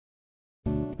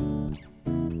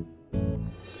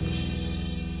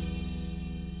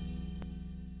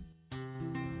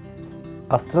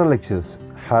Astra lectures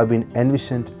have been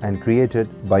envisioned and created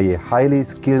by a highly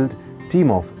skilled team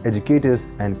of educators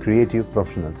and creative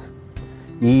professionals,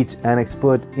 each an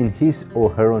expert in his or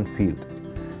her own field.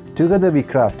 Together we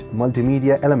craft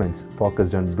multimedia elements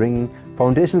focused on bringing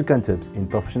foundational concepts in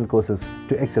professional courses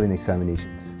to excel in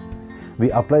examinations.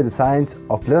 We apply the science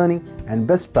of learning and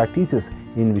best practices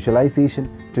in visualization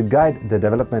to guide the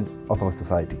development of our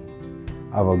society.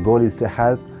 Our goal is to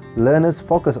help learners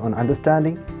focus on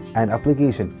understanding and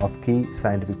application of key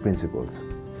scientific principles.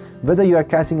 Whether you are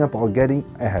catching up or getting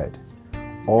ahead,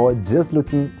 or just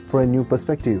looking for a new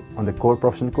perspective on the core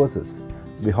professional courses,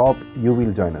 we hope you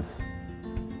will join us.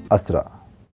 Astra.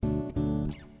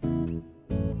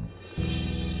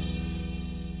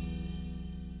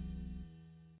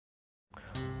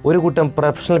 ഒരു കൂട്ടം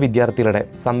professional വിദ്യാർത്ഥികളുടെ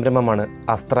സംരംഭമാണ്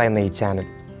അസ്ത്ര എന്ന ഈ channel.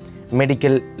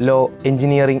 Medical, law,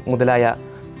 engineering മുതലായ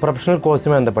professional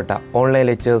കോഴ്സുമായി ബന്ധപ്പെട്ട online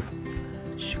lectures,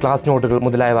 class നോട്ടുകൾ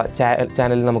മുതലായവ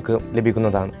ചാനലിൽ നമുക്ക്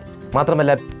ലഭിക്കുന്നതാണ്.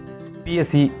 മാത്രമല്ല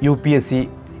PSC, UPSC,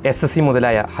 SSC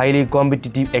മുതലായ ഹൈലി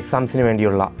കോമ്പറ്റിറ്റീവ് എക്സാംസിന്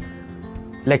വേണ്ടിയുള്ള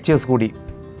ലെക്ചേഴ്സ് കൂടി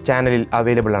ചാനലിൽ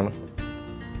അവൈലബിൾ ആണ്.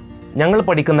 ഞങ്ങൾ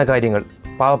പഠിക്കുന്ന കാര്യങ്ങൾ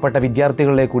പാവപ്പെട്ട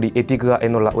വിദ്യാർത്ഥികളിലേക്ക് കൂടി എത്തിക്കുക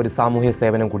എന്നുള്ള ഒരു സാമൂഹ്യ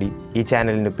സേവനം കൂടി ഈ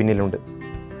ചാനലിന് പിന്നിലുണ്ട്.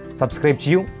 സബ്സ്ക്രൈബ്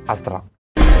ചെയ്യൂ. അസ്ത്ര.